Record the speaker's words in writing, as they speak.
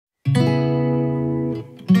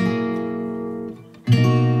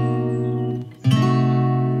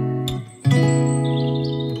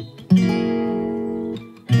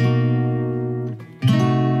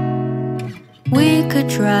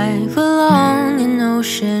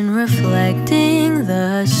ocean reflecting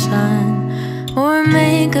the sun, or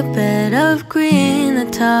make a bed of green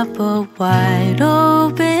atop a wide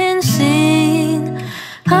open scene.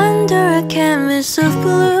 Under a canvas of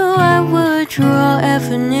blue, I would draw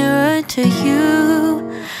ever nearer to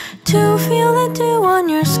you, to feel the dew on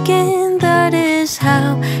your skin. That is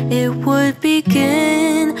how it would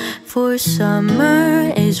begin. For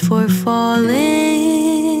summer is for falling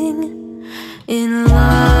in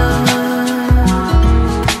love.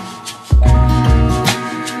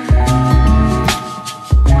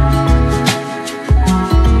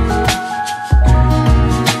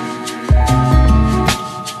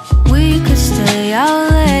 We could stay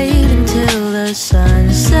out late until the sun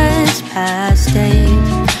sets past 8,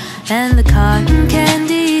 and the cotton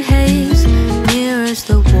candy haze mirrors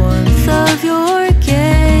the warmth of your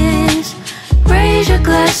gaze. Raise your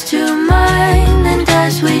glass to mine, and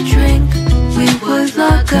as we drink, we would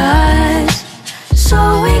lock eyes, so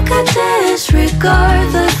we could disregard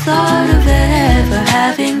the thought of ever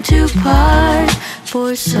having to part.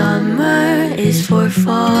 For summer is for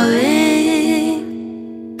falling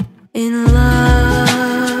in love.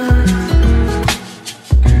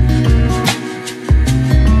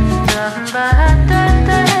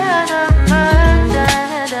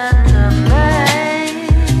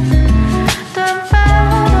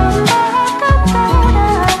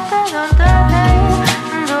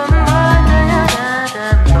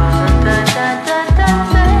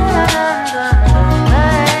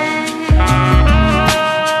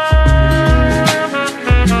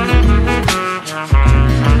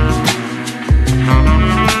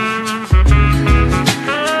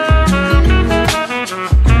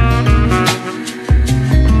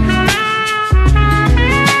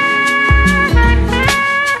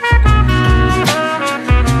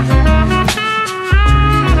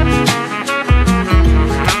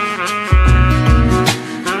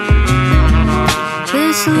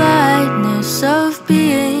 Lightness of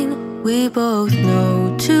being, we both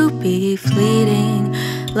know to be fleeting,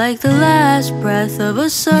 like the last breath of a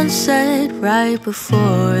sunset right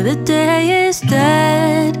before the day is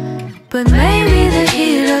dead. But maybe the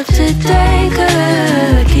heat of today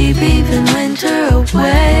could keep even winter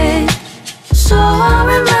away. So I'll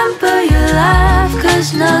remember your laugh, 'cause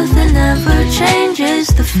nothing ever changes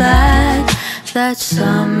the fact that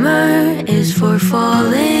summer is